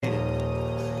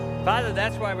Father,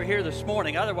 that's why we're here this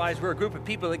morning. Otherwise, we're a group of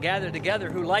people that gather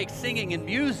together who like singing and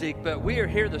music, but we are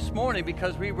here this morning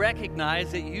because we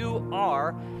recognize that you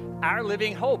are our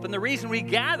living hope. And the reason we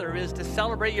gather is to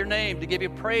celebrate your name, to give you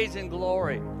praise and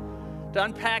glory, to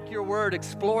unpack your word,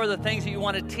 explore the things that you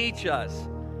want to teach us,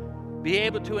 be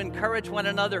able to encourage one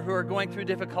another who are going through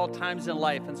difficult times in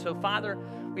life. And so, Father,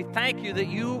 we thank you that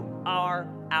you are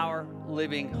our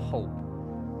living hope.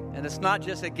 And it's not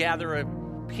just a gathering of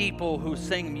people who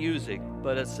sing music,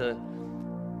 but it's a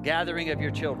gathering of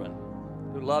your children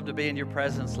who love to be in your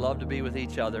presence, love to be with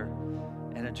each other,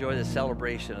 and enjoy the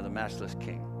celebration of the matchless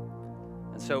King.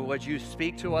 And so would you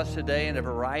speak to us today in a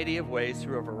variety of ways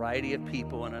through a variety of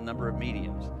people and a number of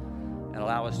mediums, and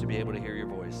allow us to be able to hear your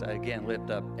voice. I again lift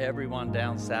up everyone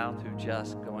down south who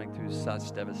just going through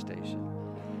such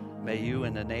devastation. May you,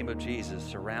 in the name of Jesus,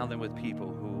 surround them with people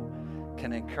who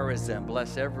can encourage them.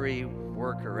 Bless every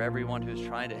worker, everyone who's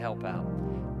trying to help out.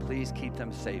 Please keep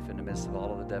them safe in the midst of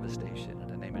all of the devastation. In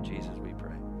the name of Jesus, we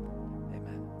pray.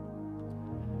 Amen.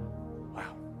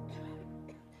 Wow.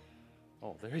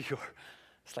 Oh, there you are.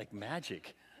 It's like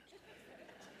magic.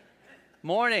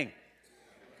 Morning.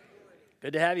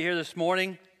 Good to have you here this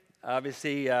morning.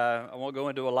 Obviously, I won't go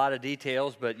into a lot of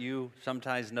details, but you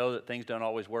sometimes know that things don't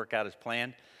always work out as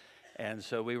planned. And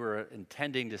so we were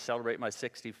intending to celebrate my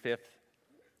 65th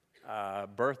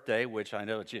birthday, which I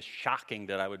know it's just shocking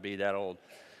that I would be that old,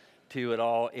 to it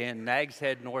all, in Nags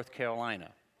Head, North Carolina.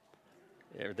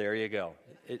 There you go.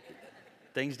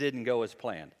 Things didn't go as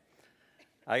planned.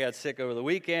 I got sick over the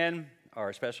weekend.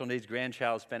 Our special needs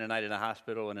grandchild spent a night in a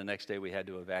hospital, and the next day we had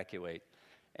to evacuate.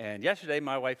 And yesterday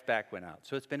my wife's back went out,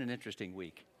 so it's been an interesting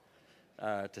week,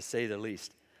 to say the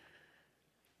least.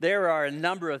 There are a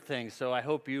number of things, so I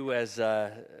hope you, as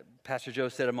Pastor Joe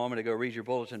said a moment ago, read your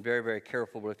bulletin very, very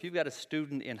careful. But if you've got a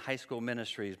student in high school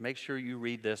ministries, make sure you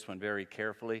read this one very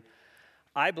carefully.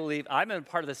 I believe, I've been a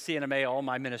part of the CNMA all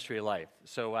my ministry life.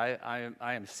 So I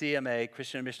am CMA,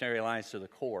 Christian Missionary Alliance, to the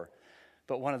core.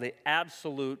 But one of the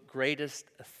absolute greatest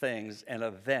things and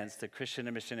events that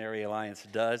Christian Missionary Alliance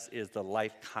does is the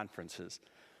life conferences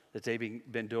that they've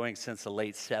been doing since the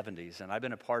late 70s. And I've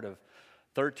been a part of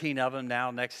 13 of them now.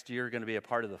 Next year, going to be a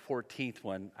part of the 14th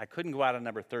one. I couldn't go out on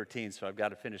number 13, so I've got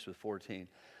to finish with 14.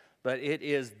 But it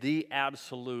is the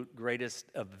absolute greatest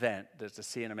event that the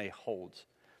CNMA holds.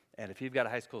 And if you've got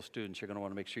high school students, you're going to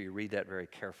want to make sure you read that very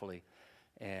carefully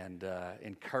and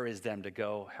encourage them to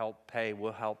go, help pay.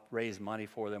 We'll help raise money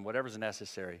for them, whatever's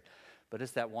necessary. But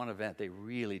it's that one event they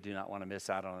really do not want to miss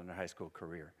out on in their high school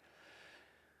career.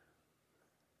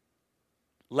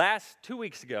 Last 2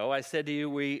 weeks ago, I said to you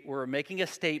we were making a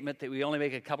statement that we only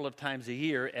make a couple of times a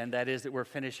year, and that is that we're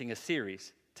finishing a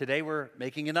series. Today, we're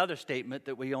making another statement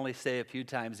that we only say a few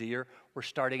times a year. We're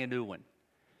starting a new one.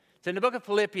 It's in the book of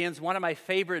Philippians, one of my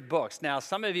favorite books. Now,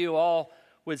 some of you all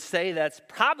would say that's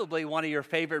probably one of your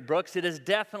favorite books. It is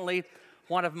definitely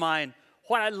one of mine.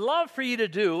 What I'd love for you to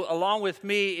do, along with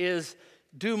me, is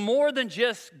do more than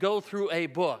just go through a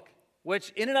book, which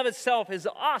in and of itself is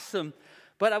awesome.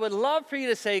 But I would love for you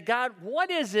to say, God,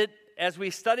 what is it, as we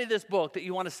study this book, that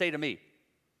you want to say to me?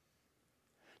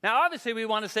 Now, obviously, we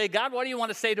want to say, God, what do you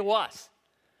want to say to us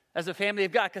as a family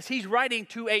of God? Because he's writing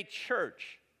to a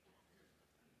church.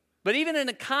 But even in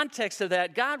the context of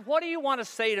that, God, what do you want to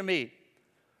say to me?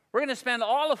 We're going to spend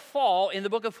all of fall in the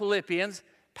book of Philippians,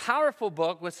 powerful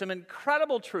book with some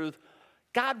incredible truth.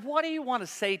 God, what do you want to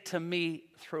say to me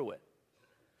through it?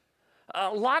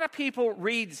 A lot of people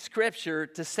read Scripture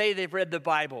to say they've read the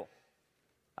Bible.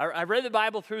 I've read the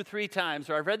Bible through 3 times,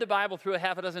 or I've read the Bible through a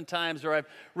half a dozen times, or I've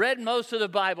read most of the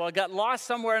Bible. I got lost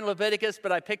somewhere in Leviticus,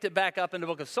 but I picked it back up in the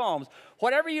book of Psalms.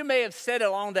 Whatever you may have said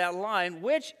along that line,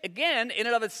 which, again, in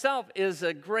and of itself is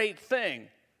a great thing.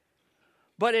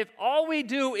 But if all we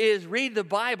do is read the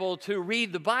Bible to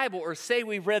read the Bible, or say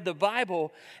we've read the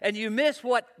Bible, and you miss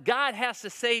what God has to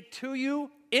say to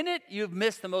you in it, you've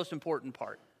missed the most important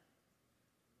part.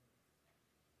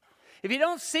 If you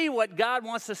don't see what God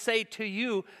wants to say to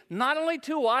you, not only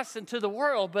to us and to the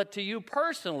world, but to you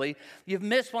personally, you've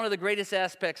missed one of the greatest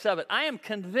aspects of it. I am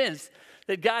convinced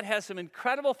that God has some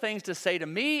incredible things to say to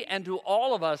me and to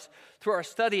all of us through our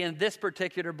study in this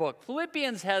particular book.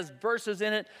 Philippians has verses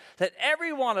in it that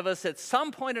every one of us at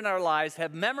some point in our lives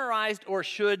have memorized or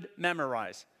should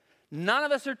memorize. None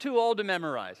of us are too old to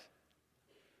memorize.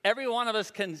 Every one of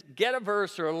us can get a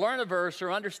verse or learn a verse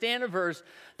or understand a verse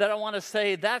that I want to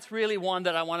say, that's really one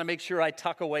that I want to make sure I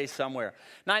tuck away somewhere.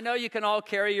 Now, I know you can all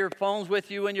carry your phones with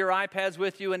you and your iPads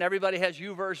with you, and everybody has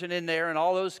YouVersion in there and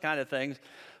all those kind of things.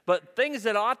 But things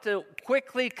that ought to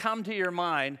quickly come to your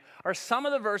mind are some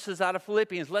of the verses out of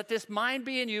Philippians. Let this mind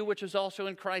be in you, which is also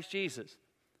in Christ Jesus.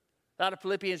 out of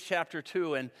Philippians chapter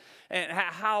 2, and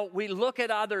how we look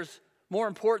at others more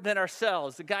important than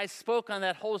ourselves. The guy spoke on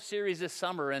that whole series this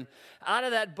summer, and out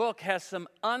of that book has some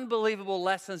unbelievable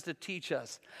lessons to teach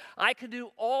us. I can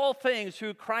do all things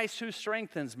through Christ who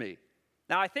strengthens me.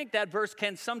 Now, I think that verse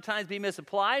can sometimes be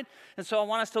misapplied, and so I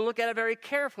want us to look at it very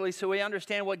carefully so we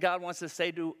understand what God wants to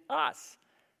say to us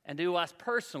and to us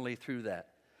personally through that.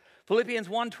 Philippians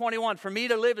 1:21, for me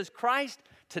to live is Christ,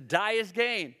 to die is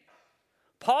gain.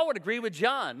 Paul would agree with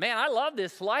John. Man, I love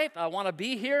this life. I want to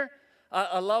be here.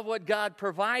 I love what God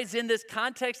provides in this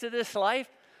context of this life.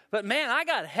 But man, I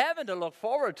got heaven to look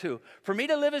forward to. For me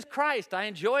to live is Christ. I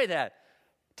enjoy that.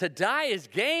 To die is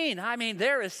gain. I mean,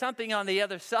 there is something on the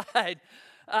other side.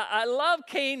 I love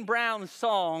Kane Brown's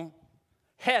song,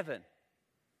 Heaven.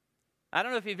 I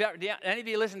don't know if any of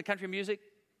you listen to country music?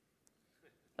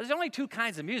 There's only two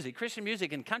kinds of music, Christian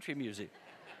music and country music.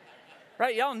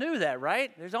 Right? Y'all knew that,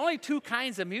 right? There's only two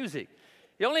kinds of music.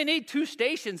 You only need two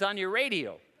stations on your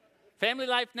radio. Family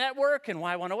Life Network and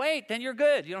Y108, then you're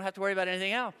good. You don't have to worry about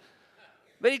anything else.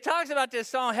 But he talks about this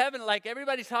song, Heaven, like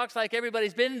everybody talks like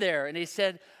everybody's been there. And he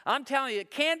said, I'm telling you, it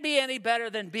can't be any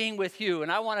better than being with you.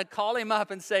 And I want to call him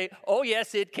up and say, oh,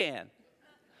 yes, it can.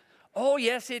 Oh,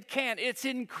 yes, it can. It's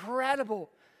incredible.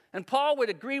 And Paul would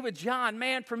agree with John,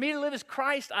 man, for me to live as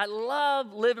Christ, I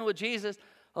love living with Jesus.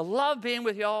 I love being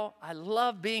with y'all. I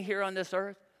love being here on this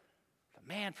earth. But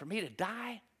man, for me to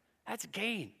die, that's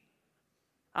gain.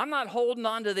 I'm not holding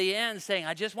on to the end saying,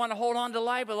 I just want to hold on to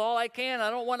life with all I can. I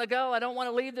don't want to go. I don't want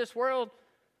to leave this world.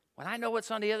 When I know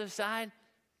what's on the other side,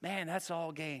 man, that's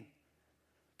all gain.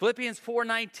 Philippians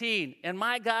 4:19, and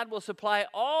my God will supply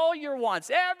all your wants,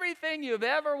 everything you've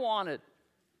ever wanted.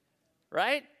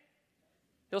 Right?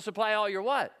 He'll supply all your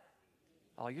what?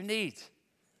 All your needs.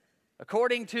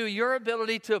 According to your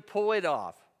ability to pull it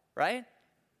off. Right?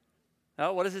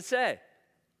 Now, what does it say?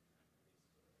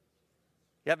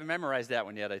 You haven't memorized that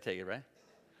one yet, I take it, right?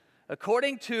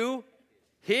 According to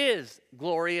his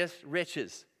glorious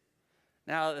riches.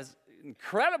 Now, there's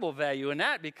incredible value in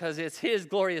that because it's his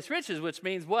glorious riches, which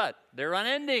means what? They're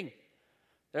unending.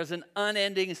 There's an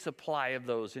unending supply of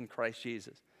those in Christ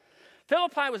Jesus.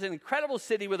 Philippi was an incredible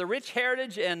city with a rich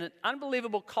heritage and an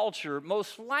unbelievable culture,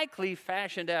 most likely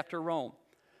fashioned after Rome.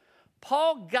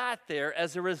 Paul got there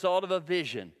as a result of a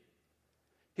vision.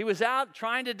 He was out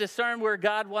trying to discern where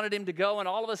God wanted him to go, and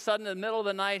all of a sudden, in the middle of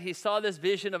the night, he saw this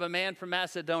vision of a man from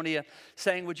Macedonia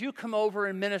saying, would you come over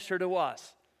and minister to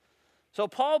us? So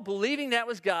Paul, believing that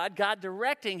was God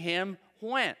directing him,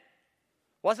 went.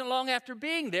 Wasn't long after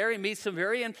being there, he meets some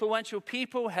very influential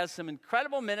people, has some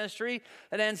incredible ministry,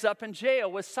 and ends up in jail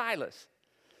with Silas.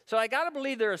 So I got to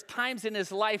believe there's times in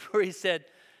his life where he said,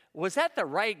 was that the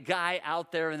right guy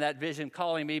out there in that vision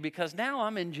calling me? Because now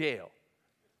I'm in jail.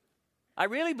 I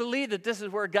really believe that this is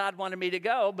where God wanted me to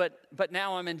go, but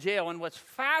now I'm in jail. And what's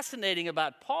fascinating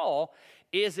about Paul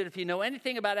is that if you know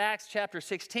anything about Acts chapter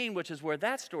 16, which is where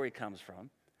that story comes from,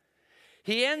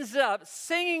 he ends up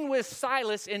singing with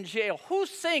Silas in jail. Who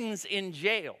sings in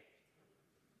jail?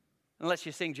 Unless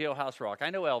you sing Jailhouse Rock.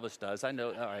 I know Elvis does. I know,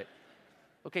 all right.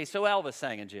 Okay, so Elvis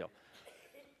sang in jail.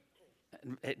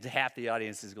 Half the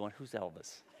audience is going, who's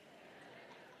Elvis?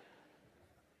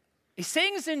 He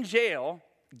sings in jail.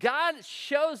 God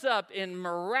shows up in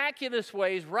miraculous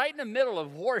ways right in the middle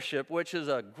of worship, which is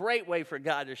a great way for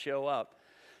God to show up.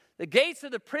 The gates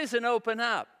of the prison open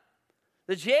up.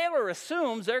 The jailer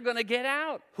assumes they're going to get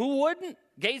out. Who wouldn't?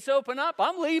 Gates open up.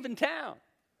 I'm leaving town.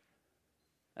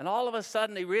 And all of a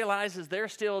sudden he realizes they're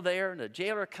still there, and the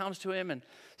jailer comes to him and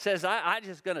says, I'm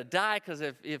just going to die because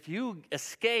if you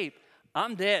escape,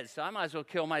 I'm dead, so I might as well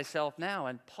kill myself now.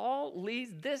 And Paul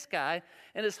leads this guy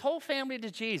and his whole family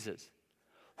to Jesus.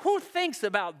 Who thinks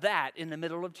about that in the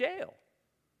middle of jail?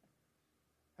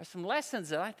 There's some lessons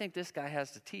that I think this guy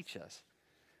has to teach us.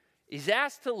 He's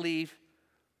asked to leave,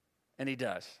 and he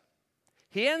does.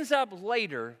 He ends up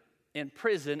later in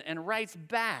prison and writes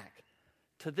back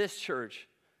to this church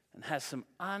and has some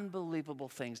unbelievable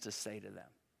things to say to them.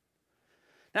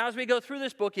 Now, as we go through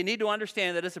this book, you need to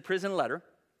understand that it's a prison letter.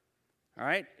 All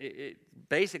right? It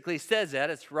basically says that.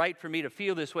 It's right for me to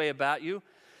feel this way about you.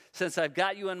 Since I've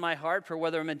got you in my heart, for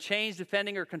whether I'm in chains,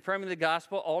 defending, or confirming the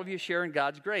gospel, all of you share in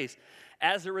God's grace.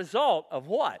 As a result of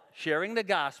what? Sharing the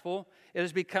gospel, it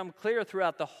has become clear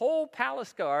throughout the whole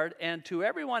palace guard and to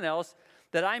everyone else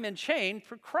that I'm in chain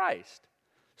for Christ.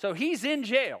 So he's in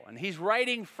jail, and he's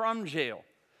writing from jail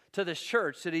to this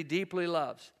church that he deeply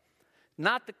loves.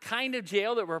 Not the kind of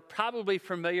jail that we're probably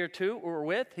familiar to or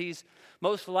with. He's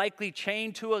most likely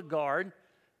chained to a guard,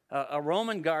 a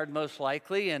Roman guard most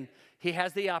likely, and he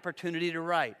has the opportunity to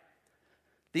write.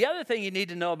 The other thing you need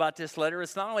to know about this letter,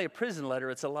 it's not only a prison letter,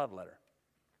 it's a love letter.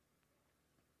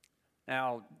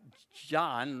 Now,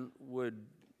 John would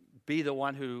be the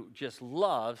one who just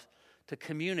loves to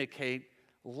communicate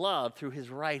love through his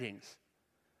writings.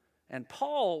 And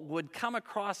Paul would come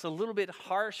across a little bit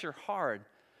harsh or hard.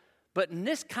 But in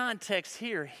this context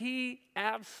here, he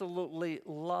absolutely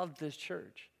loved this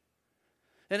church.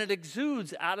 And it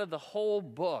exudes out of the whole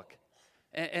book.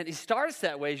 And he starts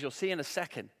that way, as you'll see in a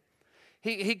second.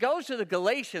 He goes to the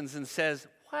Galatians and says,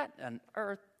 what on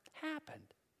earth happened?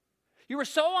 You were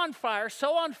so on fire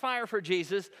for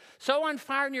Jesus, so on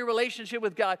fire in your relationship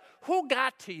with God. Who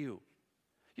got to you?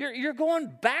 You're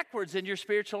going backwards in your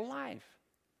spiritual life.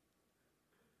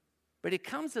 But he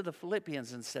comes to the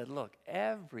Philippians and said, look,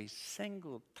 every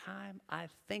single time I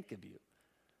think of you,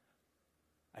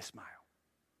 I smile.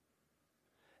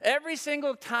 Every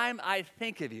single time I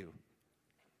think of you,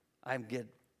 I get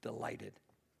delighted.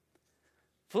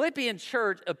 Philippian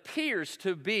church appears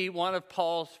to be one of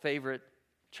Paul's favorite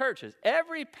churches.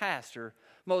 Every pastor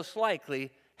most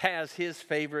likely has his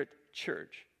favorite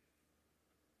church.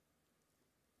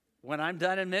 When I'm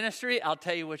done in ministry, I'll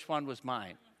tell you which one was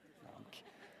mine.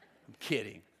 I'm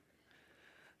kidding.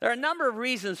 There are a number of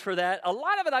reasons for that. A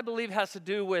lot of it, I believe, has to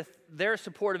do with their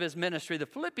support of his ministry. The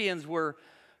Philippians were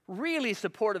really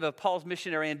supportive of Paul's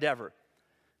missionary endeavor.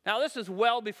 Now, this is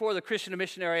well before the Christian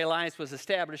Missionary Alliance was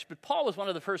established, but Paul was one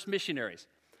of the first missionaries.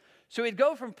 So he'd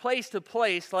go from place to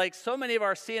place, like so many of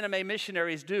our CNMA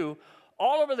missionaries do,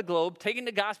 all over the globe, taking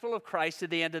the gospel of Christ to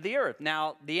the end of the earth.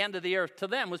 Now, the end of the earth to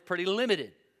them was pretty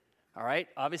limited, all right?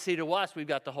 Obviously, to us, we've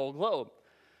got the whole globe.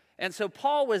 And so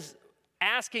Paul was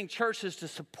asking churches to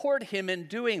support him in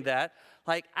doing that.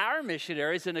 Like our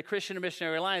missionaries in the Christian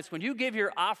Missionary Alliance, when you give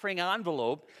your offering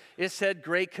envelope, it said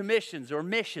Great Commissions or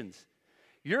missions.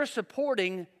 You're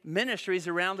supporting ministries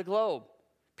around the globe.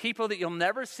 People that you'll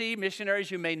never see, missionaries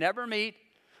you may never meet,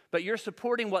 but you're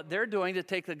supporting what they're doing to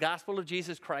take the gospel of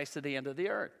Jesus Christ to the end of the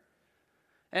earth.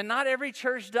 And not every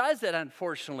church does that,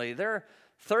 unfortunately. There are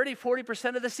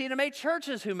 30-40% of the CNMA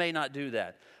churches who may not do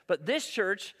that. But this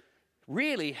church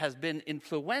really has been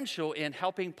influential in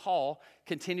helping Paul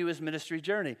continue his ministry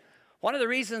journey. One of the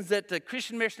reasons that the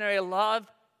Christian Missionary loved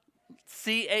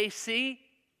CAC,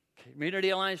 Community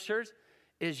Alliance Church,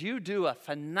 is you do a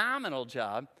phenomenal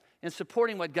job in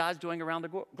supporting what God's doing around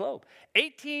the globe.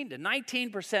 18 to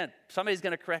 19%, somebody's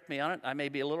going to correct me on it, I may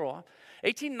be a little off,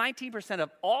 18 to 19%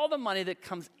 of all the money that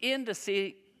comes into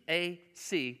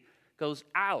CAC goes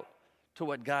out to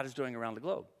what God is doing around the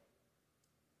globe.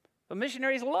 But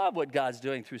missionaries love what God's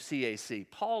doing through CAC.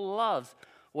 Paul loves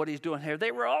what he's doing here.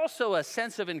 They were also a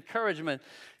sense of encouragement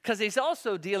because he's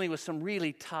also dealing with some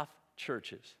really tough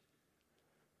churches.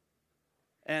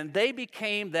 And they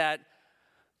became that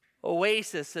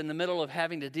oasis in the middle of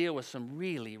having to deal with some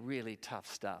really, really tough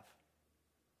stuff.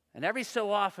 And every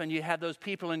so often you have those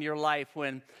people in your life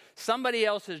when somebody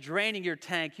else is draining your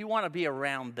tank, you want to be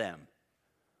around them.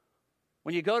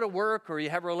 When you go to work or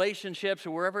you have relationships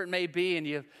or wherever it may be and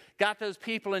you've got those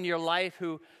people in your life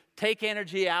who take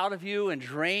energy out of you and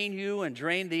drain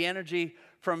the energy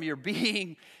from your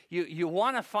being, you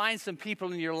want to find some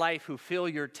people in your life who fill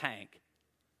your tank.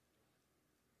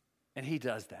 And he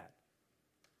does that.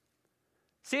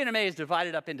 CNMA is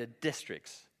divided up into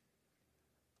districts.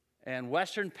 And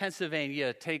Western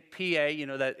Pennsylvania, take PA, you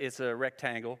know that it's a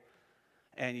rectangle,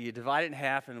 and you divide it in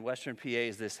half, and Western PA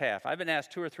is this half. I've been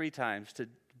asked 2 or 3 times to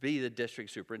be the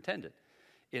district superintendent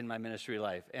in my ministry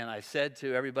life. And I said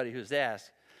to everybody who's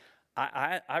asked,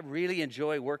 I really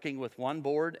enjoy working with one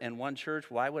board and one church.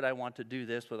 Why would I want to do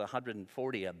this with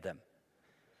 140 of them?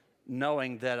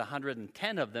 Knowing that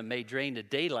 110 of them may drain the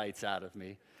daylights out of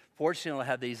me. Fortunately, I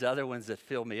have these other ones that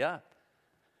fill me up.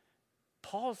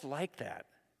 Paul's like that.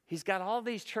 He's got all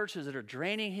these churches that are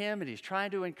draining him, and he's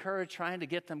trying to encourage, trying to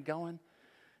get them going.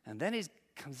 And then he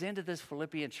comes into this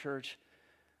Philippian church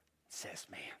and says,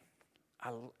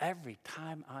 man, every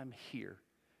time I'm here,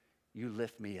 you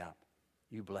lift me up.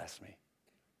 You bless me.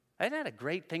 Isn't that a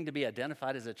great thing to be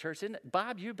identified as a church? Isn't it?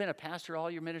 Bob, you've been a pastor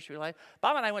all your ministry life.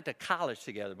 Bob and I went to college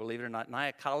together, believe it or not,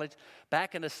 Nyack College,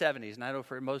 back in the 70s. And I know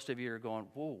for most of you are going,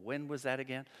 whoa, when was that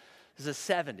again? It was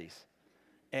the 70s.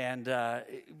 And,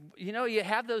 you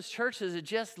have those churches that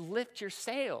just lift your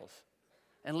sails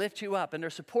and lift you up. And they're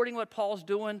supporting what Paul's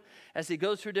doing as he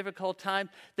goes through a difficult time.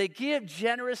 They give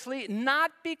generously,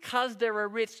 not because they're a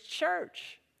rich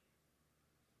church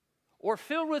or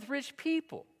filled with rich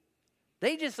people.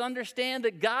 They just understand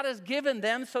that God has given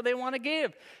them, so they want to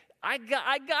give. I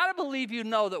got to believe you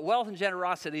know that wealth and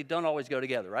generosity don't always go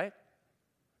together, right?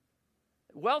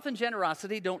 Wealth and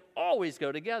generosity don't always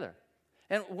go together.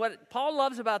 And what Paul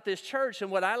loves about this church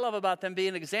and what I love about them being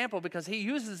an example, because he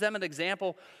uses them as an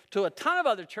example to a ton of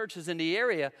other churches in the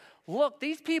area. Look,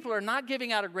 these people are not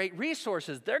giving out of great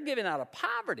resources. They're giving out of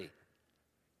poverty.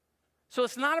 So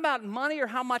it's not about money or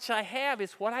how much I have.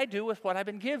 It's what I do with what I've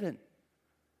been given.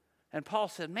 And Paul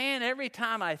said, man, every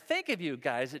time I think of you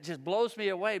guys, it just blows me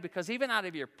away, because even out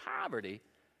of your poverty,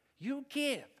 you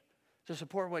give to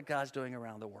support what God's doing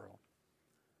around the world.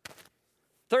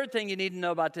 Third thing you need to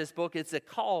know about this book, it's a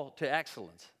call to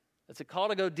excellence. It's a call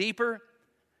to go deeper,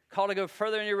 call to go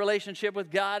further in your relationship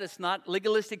with God. It's not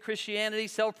legalistic Christianity,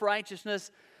 self-righteousness.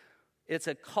 It's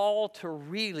a call to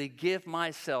really give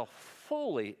myself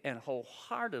fully and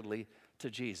wholeheartedly to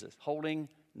Jesus, holding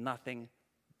nothing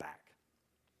back.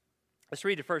 Let's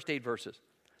read the first 8 verses.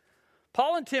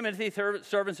 Paul and Timothy,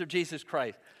 servants of Jesus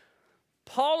Christ.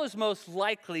 Paul is most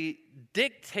likely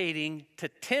dictating to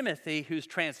Timothy, who's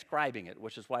transcribing it,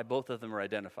 which is why both of them are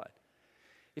identified.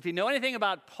 If you know anything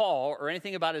about Paul or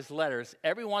anything about his letters,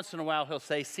 every once in a while he'll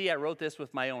say, see, I wrote this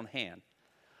with my own hand.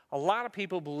 A lot of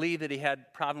people believe that he had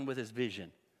a problem with his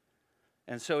vision.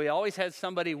 And so he always had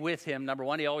somebody with him. Number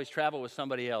one, he always traveled with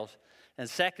somebody else. And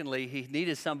secondly, he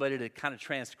needed somebody to kind of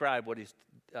transcribe what he's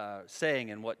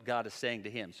saying and what God is saying to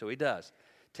him. So he does.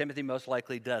 Timothy most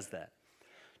likely does that.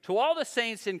 To all the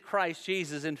saints in Christ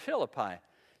Jesus in Philippi,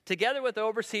 together with the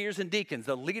overseers and deacons,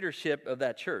 the leadership of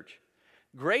that church,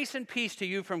 grace and peace to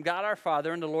you from God our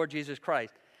Father and the Lord Jesus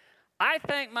Christ. I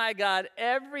thank my God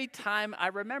every time I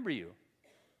remember you.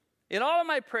 In all of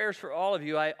my prayers for all of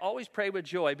you, I always pray with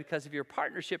joy because of your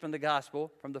partnership in the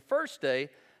gospel from the first day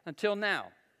until now,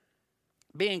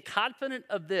 being confident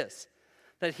of this,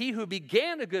 that he who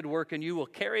began a good work in you will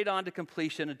carry it on to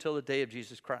completion until the day of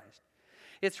Jesus Christ.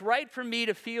 It's right for me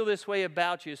to feel this way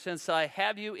about you since I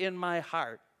have you in my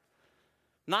heart.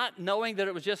 Not knowing that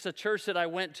it was just a church that I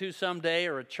went to someday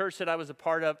or a church that I was a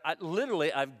part of.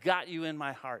 I've got you in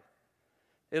my heart.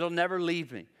 It'll never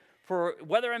leave me. For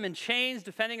whether I'm in chains,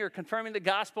 defending or confirming the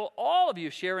gospel, all of you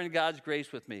share in God's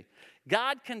grace with me.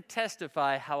 God can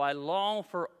testify how I long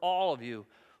for all of you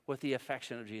with the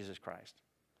affection of Jesus Christ.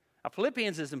 Now,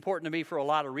 Philippians is important to me for a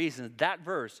lot of reasons. That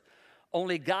verse,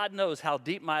 only God knows how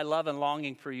deep my love and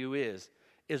longing for you is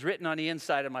written on the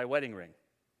inside of my wedding ring.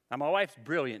 Now, my wife's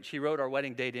brilliant. She wrote our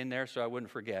wedding date in there so I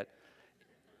wouldn't forget.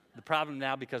 The problem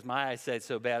now, because my eyesight's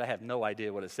so bad, I have no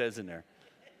idea what it says in there.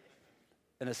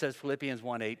 And it says Philippians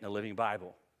 1:8 in the Living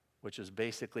Bible, which is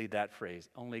basically that phrase.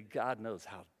 Only God knows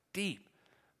how deep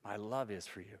my love is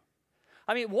for you.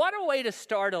 I mean, what a way to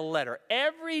start a letter.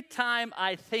 Every time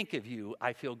I think of you,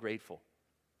 I feel grateful.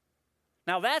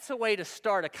 Now, that's a way to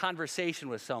start a conversation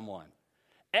with someone.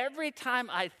 Every time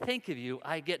I think of you,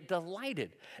 I get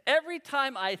delighted. Every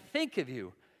time I think of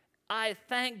you, I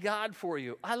thank God for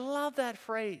you. I love that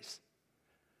phrase.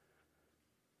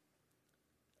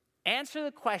 Answer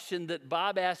the question that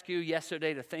Bob asked you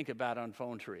yesterday to think about on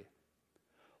Phone Tree.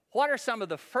 What are some of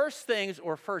the first things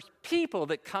or first people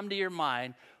that come to your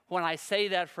mind when I say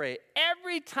that phrase?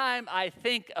 Every time I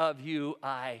think of you,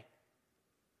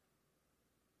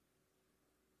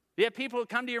 Do you have people that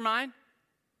come to your mind?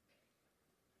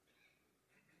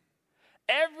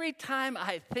 Every time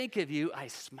I think of you, I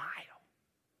smile.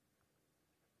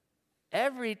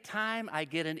 Every time I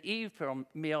get an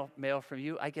email from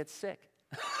you, I get sick.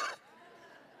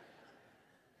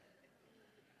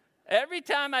 Every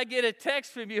time I get a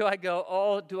text from you, I go,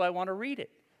 oh, do I want to read it?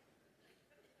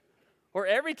 Or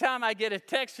every time I get a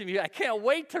text from you, I can't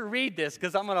wait to read this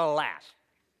because I'm going to laugh.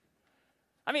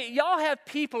 I mean, y'all have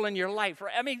people in your life.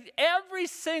 I mean, every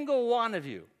single one of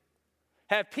you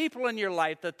have people in your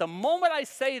life that the moment I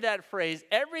say that phrase,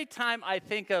 every time I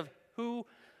think of who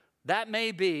that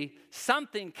may be,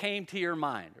 something came to your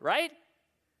mind, right?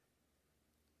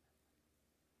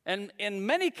 And in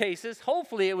many cases,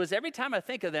 hopefully it was every time I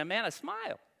think of them, man, I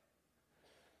smile.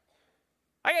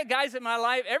 I got guys in my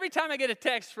life, every time I get a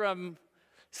text from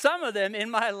some of them in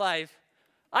my life,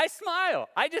 I smile.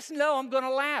 I just know I'm going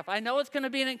to laugh. I know it's going to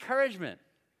be an encouragement.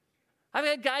 I've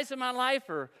had guys in my life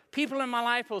or people in my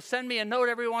life who will send me a note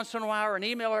every once in a while or an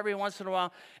email every once in a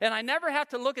while, and I never have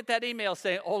to look at that email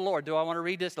saying, oh, Lord, do I want to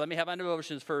read this? Let me have my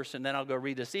devotions first, and then I'll go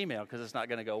read this email because it's not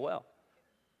going to go well.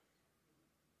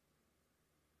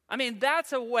 I mean,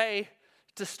 that's a way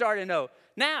to start a note.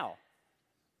 Now,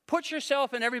 put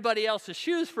yourself in everybody else's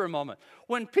shoes for a moment.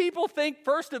 When people think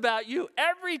first about you,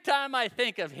 every time I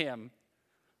think of him,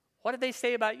 what did they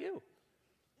say about you?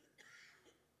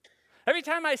 Every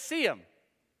time I see them,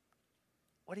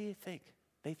 what do you think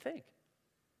they think?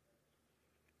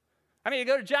 I mean, you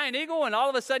go to Giant Eagle and all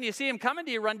of a sudden you see him coming,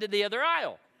 do you run to the other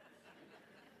aisle?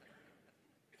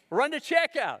 Run to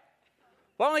checkout.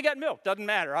 Well, I only got milk. Doesn't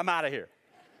matter. I'm out of here.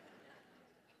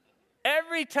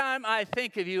 Every time I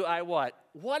think of you, I what?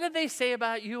 What do they say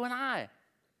about you and I?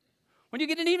 When you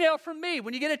get an email from me,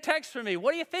 when you get a text from me,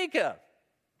 what do you think of?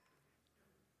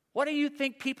 What do you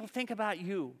think people think about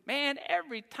you? Man,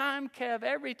 every time Kev,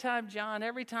 every time John,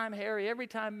 every time Harry, every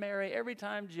time Mary, every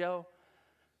time Joe,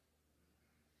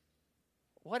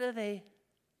 what do they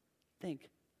think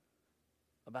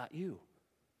about you?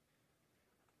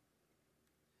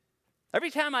 Every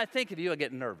time I think of you, I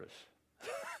get nervous.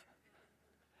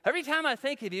 Every time I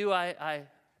think of you, I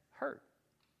hurt.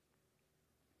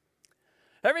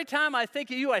 Every time I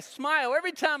think of you, I smile.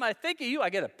 Every time I think of you, I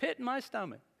get a pit in my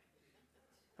stomach.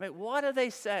 I mean, what do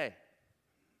they say?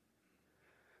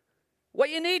 What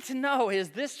you need to know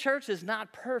is this church is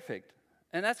not perfect.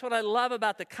 And that's what I love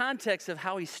about the context of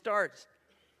how he starts.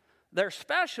 They're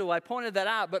special, I pointed that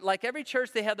out, but like every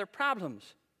church, they have their problems.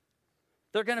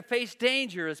 They're going to face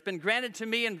danger. It's been granted to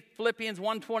me in Philippians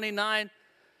 1:29,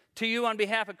 to you on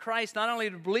behalf of Christ, not only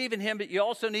to believe in him, but you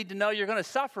also need to know you're going to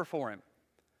suffer for him.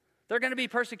 They're going to be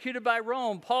persecuted by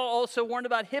Rome. Paul also warned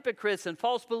about hypocrites and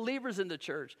false believers in the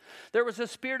church. There was a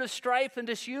spirit of strife and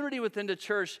disunity within the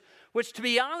church, which, to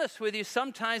be honest with you,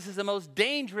 sometimes is the most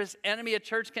dangerous enemy a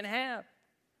church can have.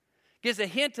 Gives a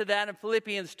hint of that in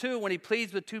Philippians 2 when he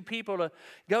pleads with two people to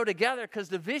go together, because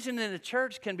division in the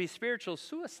church can be spiritual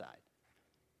suicide.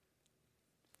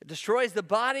 It destroys the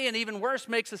body, and even worse,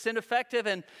 makes us ineffective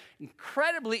and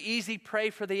incredibly easy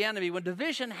prey for the enemy. When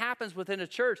division happens within a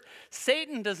church,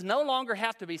 Satan does no longer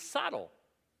have to be subtle.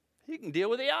 He can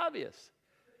deal with the obvious,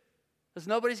 because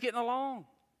nobody's getting along.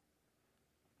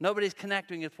 Nobody's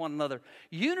connecting with one another.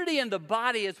 Unity in the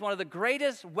body is one of the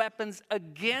greatest weapons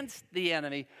against the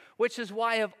enemy, which is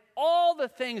why of all the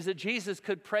things that Jesus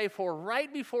could pray for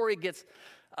right before he gets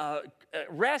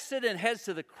rested and heads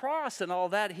to the cross and all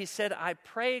that, he said, I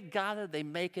pray, God, that they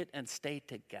make it and stay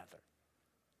together.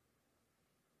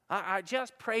 I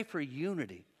just pray for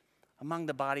unity among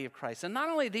the body of Christ. And not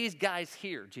only these guys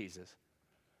here, Jesus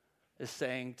is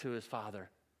saying to his Father,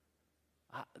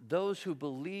 those who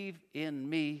believe in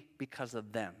me because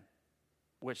of them,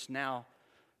 which now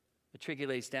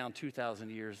matriculates down 2,000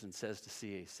 years and says to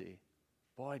CAC,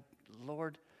 boy,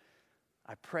 Lord,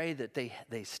 I pray that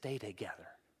they stay together,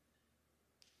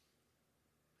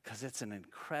 because it's an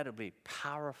incredibly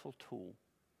powerful tool.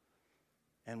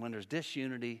 And when there's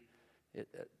disunity, it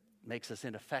makes us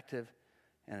ineffective,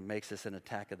 and it makes us an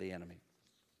attack of the enemy.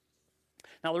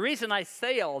 Now, the reason I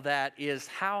say all that is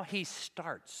how he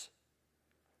starts.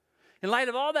 In light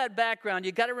of all that background,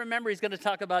 you've got to remember he's going to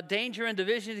talk about danger and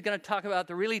division. He's going to talk about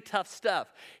the really tough stuff.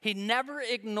 He never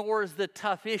ignores the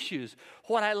tough issues.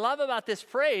 What I love about this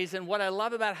phrase and what I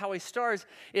love about how he starts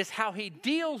is how he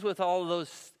deals with all of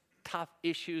those tough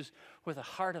issues with a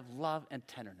heart of love and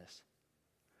tenderness.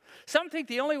 Some think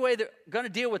the only way they're going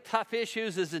to deal with tough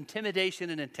issues is intimidation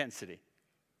and intensity.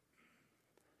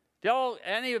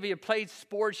 Any of you played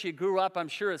sports, you grew up, I'm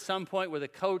sure, at some point with a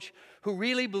coach who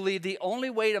really believed the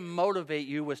only way to motivate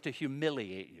you was to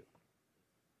humiliate you.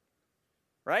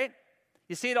 Right?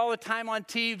 You see it all the time on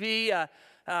TV.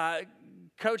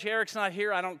 Coach Eric's not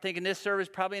here, I don't think, in this service,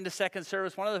 probably in the second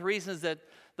service. One of the reasons that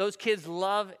those kids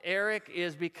love Eric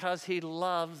is because he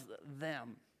loves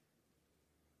them.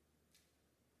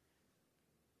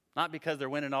 Not because they're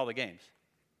winning all the games.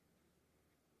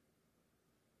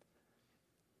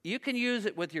 You can use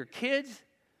it with your kids,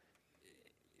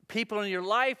 people in your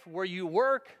life, where you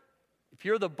work. If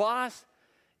you're the boss,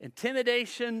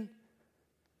 intimidation,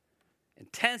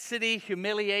 intensity,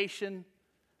 humiliation,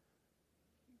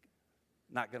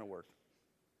 not going to work.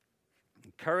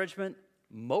 Encouragement,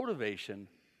 motivation,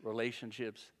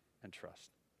 relationships, and trust.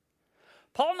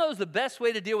 Paul knows the best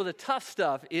way to deal with the tough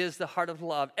stuff is the heart of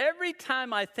love. Every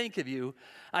time I think of you,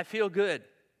 I feel good.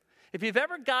 If you've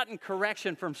ever gotten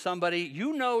correction from somebody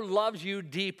you know loves you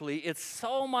deeply, it's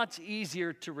so much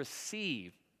easier to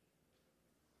receive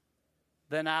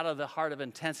than out of the heart of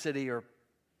intensity or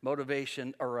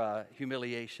motivation or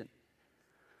humiliation.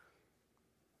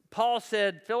 Paul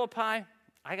said, Philippi,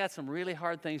 I got some really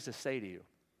hard things to say to you.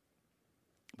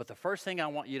 But the first thing I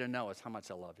want you to know is how much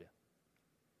I love you.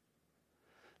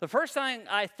 The first thing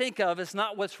I think of is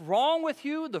not what's wrong with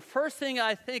you. The first thing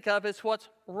I think of is what's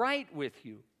right with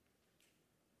you.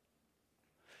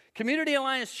 Community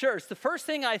Alliance Church, the first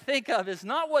thing I think of is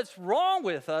not what's wrong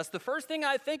with us. The first thing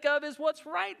I think of is what's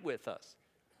right with us.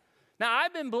 Now,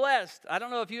 I've been blessed. I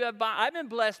don't know if you have. I've been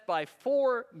blessed by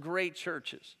 4 great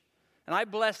churches. And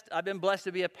I've been blessed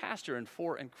to be a pastor in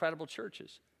 4 incredible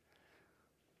churches.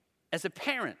 As a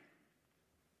parent,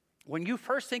 when you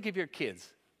first think of your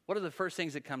kids, what are the first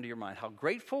things that come to your mind? How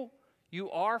grateful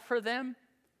you are for them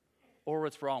or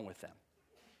what's wrong with them.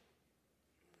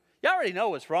 You already know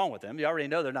what's wrong with them. You already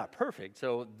know they're not perfect,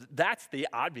 so that's the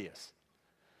obvious.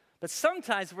 But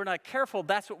sometimes if we're not careful,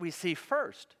 that's what we see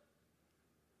first.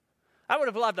 I would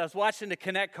have loved, I was watching the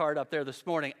Connect card up there this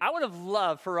morning. I would have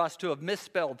loved for us to have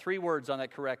misspelled 3 words on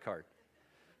that Connect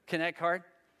card,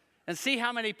 and see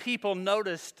how many people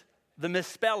noticed the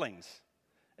misspellings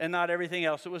and not everything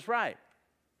else that was right.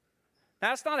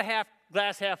 Now, it's not a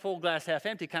glass half full, glass half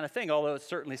empty kind of thing, although it's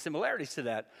certainly similarities to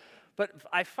that. But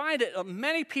I find it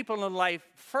many people in life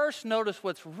first notice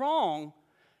what's wrong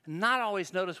and not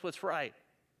always notice what's right.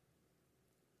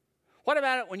 What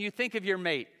about it when you think of your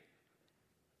mate?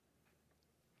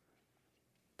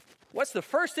 What's the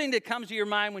first thing that comes to your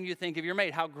mind when you think of your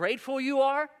mate? How grateful you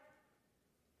are,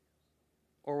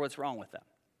 or what's wrong with them?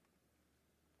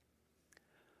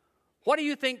 What do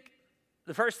you think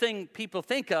the first thing people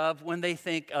think of when they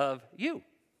think of you?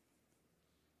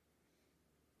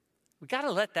 We got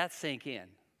to let that sink in.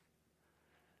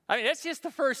 I mean, that's just the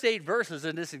first 8 verses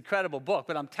in this incredible book,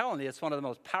 but I'm telling you, it's one of the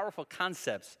most powerful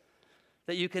concepts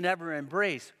that you can ever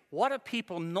embrace. What do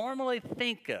people normally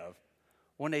think of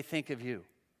when they think of you?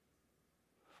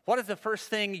 What is the first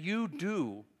thing you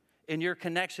do in your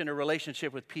connection or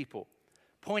relationship with people?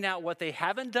 Point out what they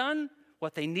haven't done,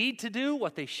 what they need to do,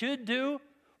 what they should do,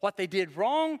 what they did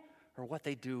wrong, or what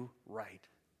they do right.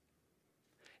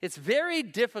 It's very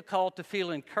difficult to feel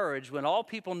encouraged when all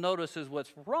people notice is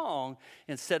what's wrong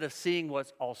instead of seeing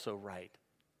what's also right.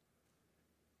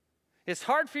 It's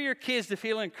hard for your kids to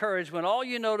feel encouraged when all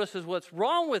you notice is what's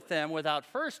wrong with them without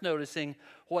first noticing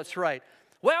what's right.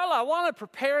 Well, I want to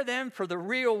prepare them for the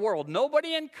real world.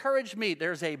 Nobody encouraged me.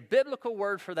 There's a biblical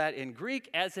word for that in Greek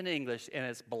as in English, and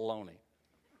it's baloney.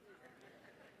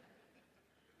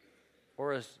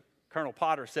 Or as Colonel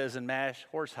Potter says in MASH,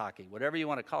 horse hockey, whatever you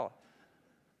want to call it.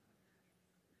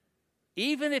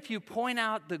 Even if you point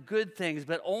out the good things,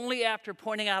 but only after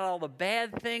pointing out all the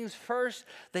bad things first,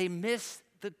 they miss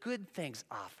the good things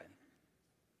often.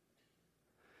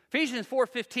 Ephesians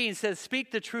 4:15 says,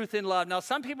 speak the truth in love. Now,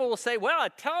 some people will say, well, I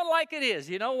tell it like it is.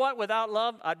 You know what? Without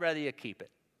love, I'd rather you keep it.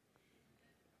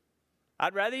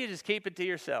 I'd rather you just keep it to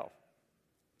yourself.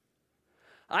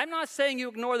 I'm not saying you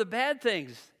ignore the bad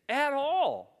things at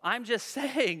all. I'm just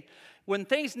saying when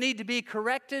things need to be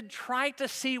corrected, try to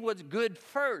see what's good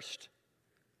first.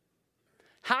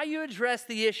 How you address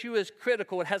the issue is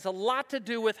critical. It has a lot to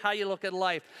do with how you look at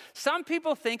life. Some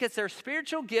people think it's their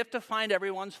spiritual gift to find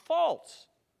everyone's faults.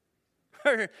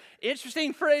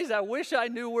 Interesting phrase. I wish I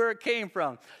knew where it came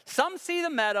from. Some see the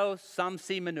meadow, some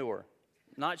see manure.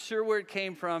 Not sure where it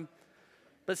came from.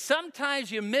 But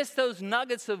sometimes you miss those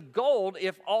nuggets of gold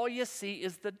if all you see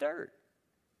is the dirt,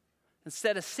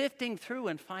 instead of sifting through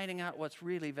and finding out what's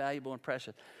really valuable and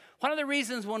precious. One of the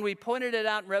reasons when we pointed it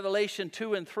out in Revelation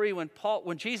 2 and 3,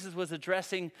 when Jesus was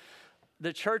addressing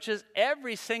the churches,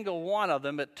 every single one of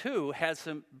them at 2 had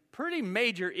some pretty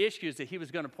major issues that he was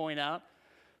going to point out.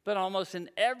 But almost in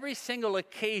every single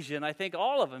occasion, I think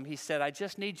all of them, he said, I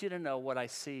just need you to know what I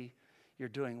see you're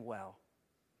doing well.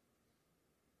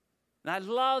 And I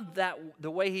love that, the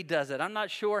way he does it. I'm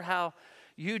not sure how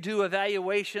you do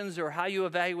evaluations or how you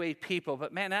evaluate people,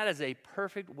 but man, that is a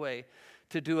perfect way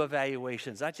to do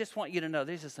evaluations. I just want you to know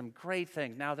these are some great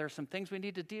things. Now, there are some things we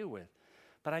need to deal with,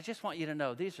 but I just want you to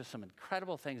know these are some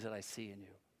incredible things that I see in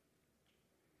you.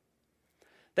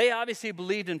 They obviously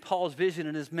believed in Paul's vision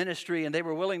and his ministry, and they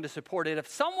were willing to support it. If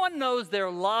someone knows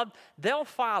they're loved, they'll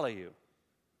follow you.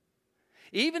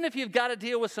 Even if you've got to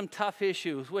deal with some tough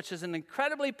issues, which is an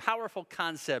incredibly powerful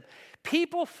concept.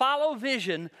 People follow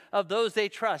vision of those they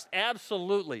trust,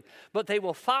 absolutely. But they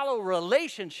will follow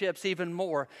relationships even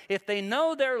more. If they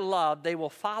know they're loved, they will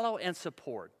follow and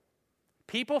support.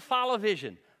 People follow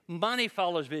vision. Money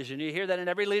follows vision. You hear that in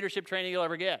every leadership training you'll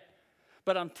ever get.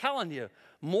 But I'm telling you,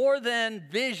 more than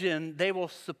vision, they will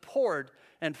support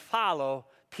and follow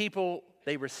people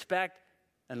they respect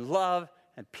and love,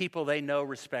 and people they know,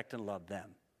 respect, and love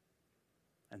them.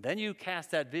 And then you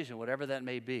cast that vision, whatever that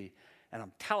may be, and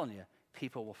I'm telling you,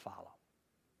 people will follow.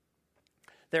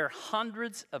 There are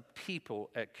hundreds of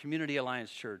people at Community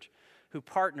Alliance Church who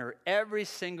partner every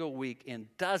single week in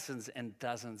dozens and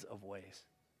dozens of ways.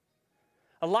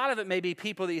 A lot of it may be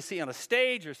people that you see on a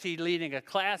stage or see leading a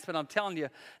class, but I'm telling you,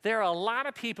 there are a lot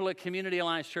of people at Community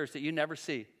Alliance Church that you never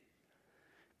see.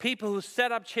 People who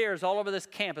set up chairs all over this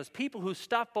campus, people who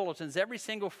stuff bulletins every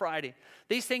single Friday.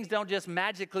 These things don't just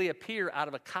magically appear out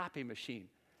of a copy machine.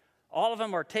 All of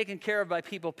them are taken care of by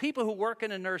people who work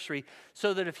in a nursery,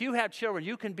 so that if you have children,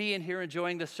 you can be in here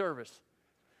enjoying the service.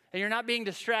 And you're not being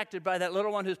distracted by that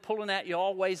little one who's pulling at you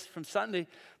always from Sunday,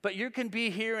 but you can be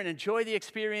here and enjoy the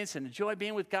experience and enjoy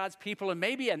being with God's people, and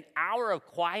maybe an hour of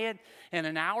quiet and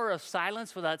an hour of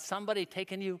silence without somebody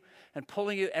taking you and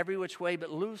pulling you every which way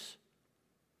but loose.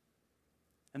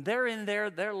 And they're in there,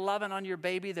 they're loving on your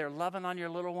baby, they're loving on your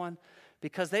little one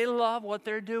because they love what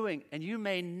they're doing. And you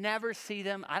may never see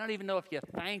them. I don't even know if you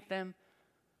thank them.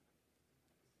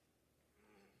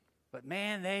 But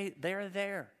man, they're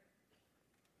there.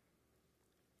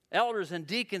 Elders and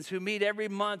deacons who meet every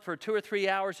month for 2 or 3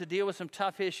 hours to deal with some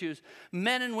tough issues.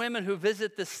 Men and women who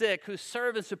visit the sick, who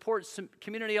serve and support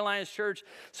Community Alliance Church,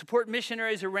 support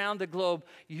missionaries around the globe.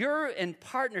 You're in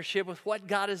partnership with what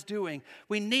God is doing.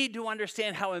 We need to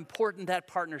understand how important that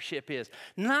partnership is.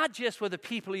 Not just with the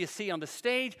people you see on the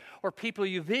stage or people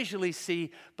you visually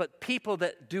see, but people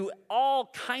that do all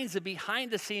kinds of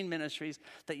behind-the-scene ministries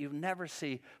that you never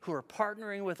see, who are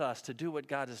partnering with us to do what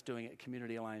God is doing at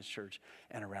Community Alliance Church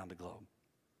and around the globe.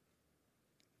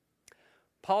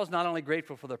 Paul's not only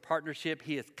grateful for their partnership,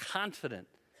 he is confident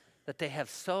that they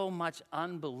have so much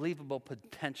unbelievable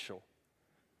potential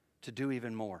to do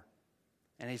even more.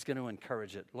 And he's going to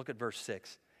encourage it. Look at verse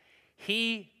 6.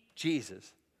 He,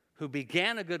 Jesus, who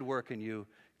began a good work in you,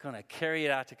 going to carry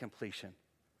it out to completion.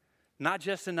 Not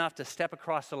just enough to step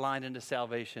across the line into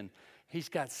salvation. He's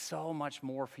got so much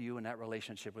more for you in that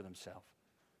relationship with himself.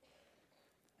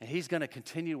 And he's going to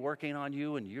continue working on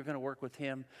you, and you're going to work with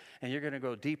him, and you're going to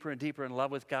go deeper and deeper in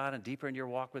love with God and deeper in your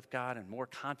walk with God and more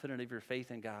confident of your faith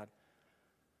in God.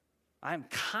 I'm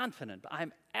confident.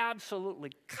 I'm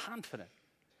absolutely confident.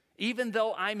 Even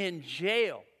though I'm in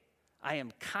jail, I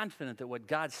am confident that what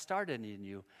God started in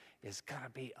you is going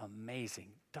to be amazing.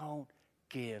 Don't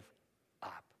give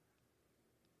up.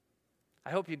 I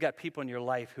hope you've got people in your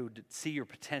life who see your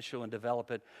potential and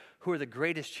develop it, who are the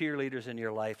greatest cheerleaders in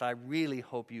your life. I really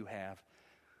hope you have.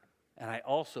 And I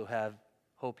also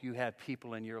hope you have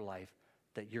people in your life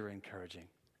that you're encouraging.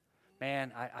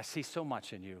 Man, I see so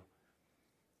much in you.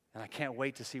 And I can't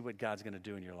wait to see what God's going to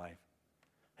do in your life.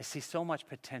 I see so much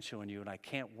potential in you, and I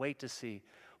can't wait to see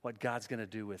what God's going to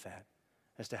do with that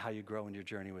as to how you grow in your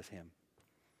journey with him.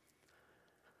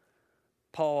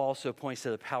 Paul also points to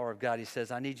the power of God. He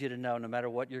says, I need you to know, no matter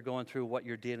what you're going through, what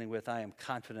you're dealing with, I am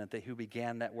confident that who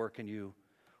began that work in you,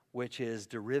 which is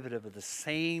derivative of the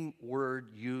same word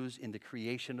used in the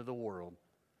creation of the world,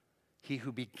 he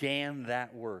who began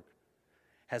that work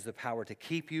has the power to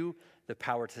keep you, the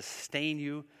power to sustain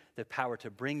you, the power to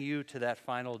bring you to that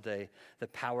final day, the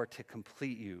power to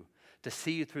complete you, to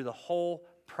see you through the whole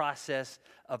process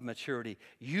of maturity.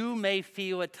 You may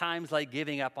feel at times like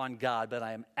giving up on God, but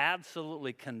I am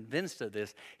absolutely convinced of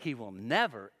this. He will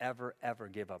never, ever, ever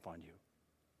give up on you.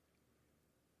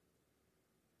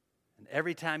 And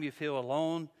every time you feel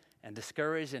alone and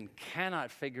discouraged and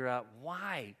cannot figure out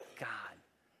why, God,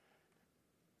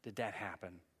 did that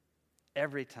happen?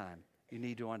 Every time you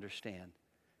need to understand,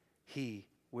 he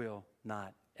will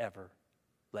not ever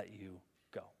let you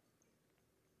go.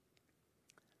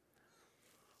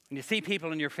 When you see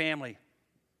people in your family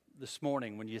this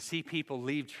morning, when you see people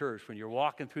leave church, when you're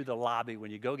walking through the lobby,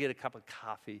 when you go get a cup of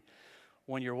coffee,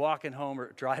 when you're walking home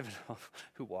or driving home,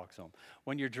 who walks home?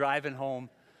 When you're driving home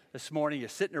this morning, you're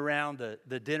sitting around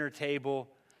the dinner table,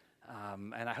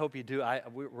 and I hope you do.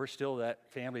 We're still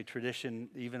that family tradition,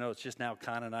 even though it's just now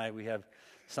Con and I, we have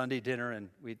Sunday dinner and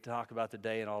we talk about the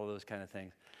day and all of those kind of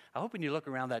things. I hope when you look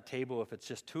around that table, if it's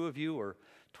just 2 of you or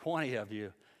 20 of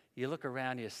you, you look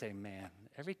around and you say, man,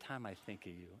 every time I think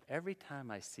of you, every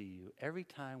time I see you, every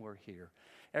time we're here,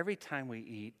 every time we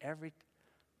eat, I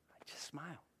just smile.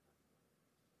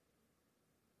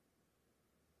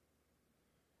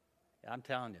 I'm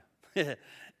telling you, it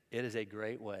is a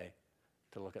great way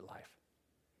to look at life.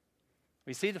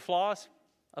 We see the flaws?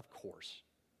 Of course.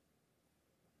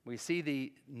 We see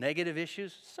the negative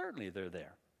issues? Certainly they're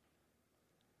there.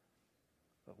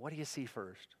 But what do you see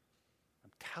first?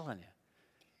 I'm telling you,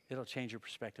 it'll change your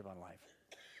perspective on life.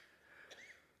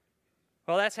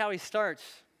 Well, that's how he starts.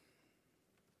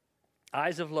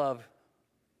 Eyes of love,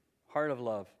 heart of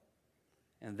love.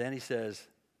 And then he says,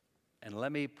 and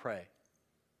let me pray.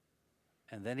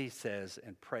 And then he says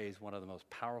and prays one of the most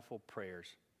powerful prayers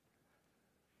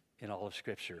in all of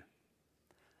Scripture.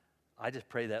 I just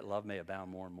pray that love may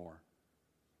abound more and more.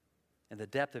 And the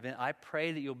depth of it, I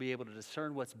pray that you'll be able to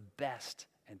discern what's best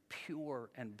and pure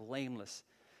and blameless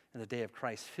in the day of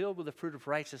Christ, filled with the fruit of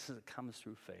righteousness that comes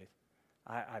through faith.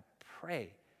 I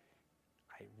pray,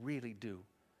 I really do,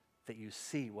 that you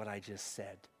see what I just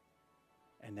said,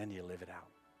 and then you live it out.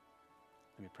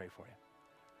 Let me pray for you.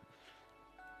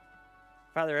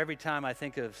 Father, every time I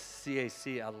think of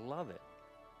CAC, I love it.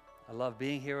 I love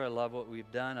being here. I love what we've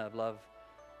done. I love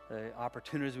the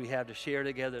opportunities we have to share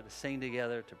together, to sing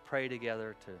together, to pray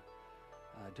together, to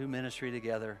do ministry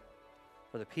together.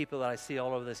 For the people that I see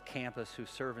all over this campus who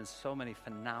serve in so many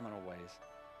phenomenal ways.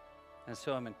 And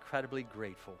so I'm incredibly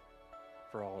grateful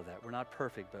for all of that. We're not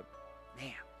perfect, but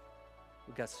man,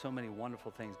 we've got so many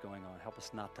wonderful things going on. Help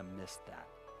us not to miss that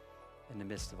in the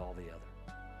midst of all the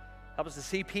other. Help us to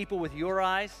see people with your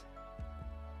eyes,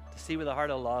 to see with a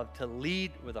heart of love, to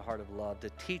lead with a heart of love, to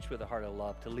teach with a heart of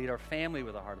love, to lead our family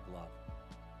with a heart of love,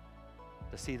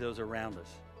 to see those around us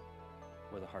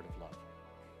with a heart of love.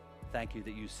 Thank you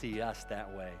that you see us that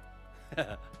way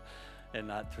and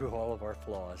not through all of our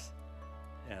flaws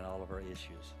and all of our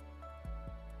issues.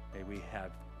 May we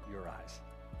have your eyes.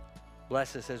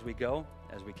 Bless us as we go,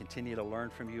 as we continue to learn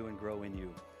from you and grow in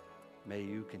you. May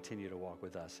you continue to walk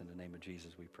with us. In the name of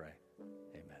Jesus we pray.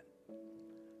 Amen.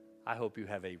 I hope you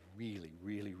have a really,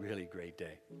 really, really great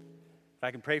day. If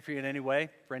I can pray for you in any way,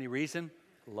 for any reason,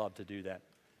 I'd love to do that.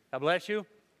 God bless you.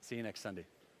 See you next Sunday.